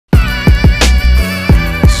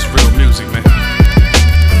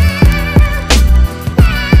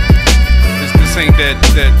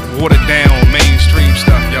that watered down mainstream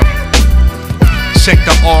stuff, yo. Check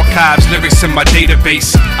the archives, lyrics in my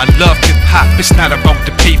database. I love hip-hop, it's not about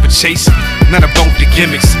the paper chase, not about the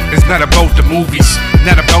gimmicks, it's not about the movies,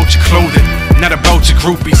 not about your clothing, not about your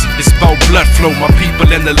groupies. It's about blood flow, my people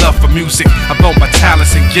and the love for music, about my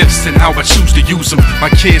talents and gifts and how I choose to use them.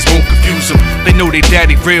 My kids won't confuse them, they know they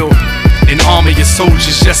daddy real. An army of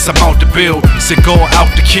soldiers, yes, I'm out to build. Cigar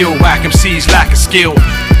out to kill, whack MCs lack of skill.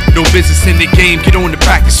 No business in the game, get on the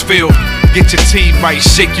practice field. Get your team right,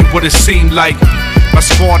 shake you what it seemed like. My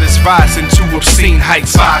squad is rising to obscene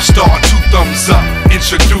heights. 5-star, 2 thumbs up,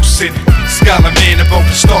 introducing ScholarMan, about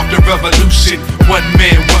to start the revolution. One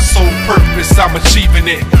man, one sole purpose, I'm achieving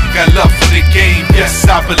it. Got love for the game, yes,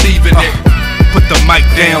 I believe in it. Put the mic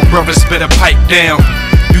down, brothers better pipe down.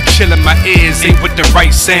 You killing my ears, ain't with the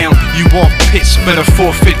right sound. You off pitch, better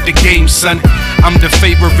forfeit the game, son. I'm the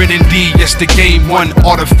favorite indeed, yes, the game one.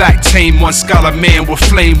 Artifact tame one, ScholarMan will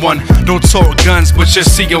flame one. Don't talk guns, but you'll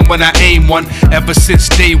see them when I aim one. Ever since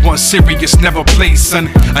day one, serious, never played, son.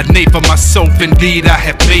 A name for myself, indeed, I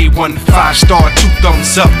have made one. 5-star, 2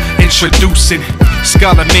 thumbs up, introducing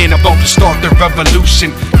ScholarMan, about to start the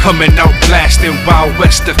revolution. Coming out blasting, Wild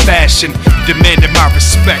West of fashion. Demanding my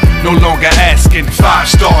respect, no longer asking.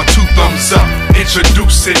 5-star, 2 thumbs up,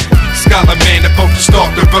 introducing ScholarMan, about to start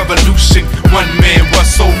the revolution. One man, one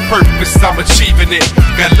sole purpose, I'm achieving it.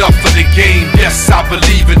 Got love for the game, yes, I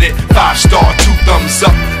believe in it. 5-star, 2 thumbs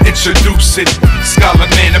up, introducing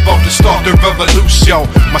ScholarMan, about to start the revolution. Yo,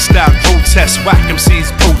 my style grotesque, whack MCs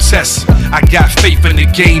protest. I got faith in the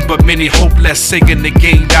game, but many hopeless. Singing the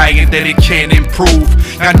game, dying that it can't improve.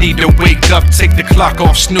 I need to wake up, take the clock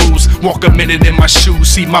off snooze. Walk a minute in my shoes,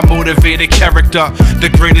 see my motivated character. The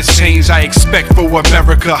greatest change I expect for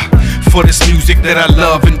America, for this music that I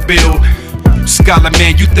love and build.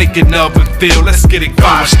 ScholarMan, you thinking of and feel, let's get it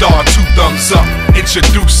going. 5-star, 2 thumbs up,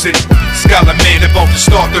 introducing ScholarMan, about to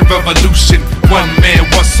start the revolution. One man,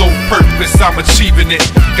 one sole purpose, I'm achieving it.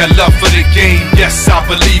 Got love for the game, yes, I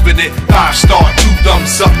believe in it. 5-star, 2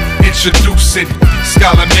 thumbs up, introducing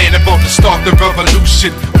ScholarMan, about to start the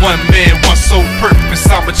revolution. One man, one sole purpose,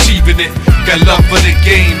 I'm achieving it. Got love for the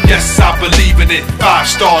game, yes, I believe in it.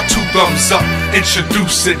 5-star, 2 thumbs up,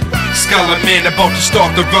 introducing ScholarMan, about to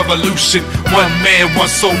start the revolution. One man, one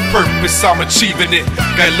sole purpose, I'm achieving it.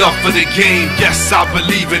 Got love for the game, yes, I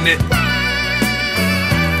believe in it.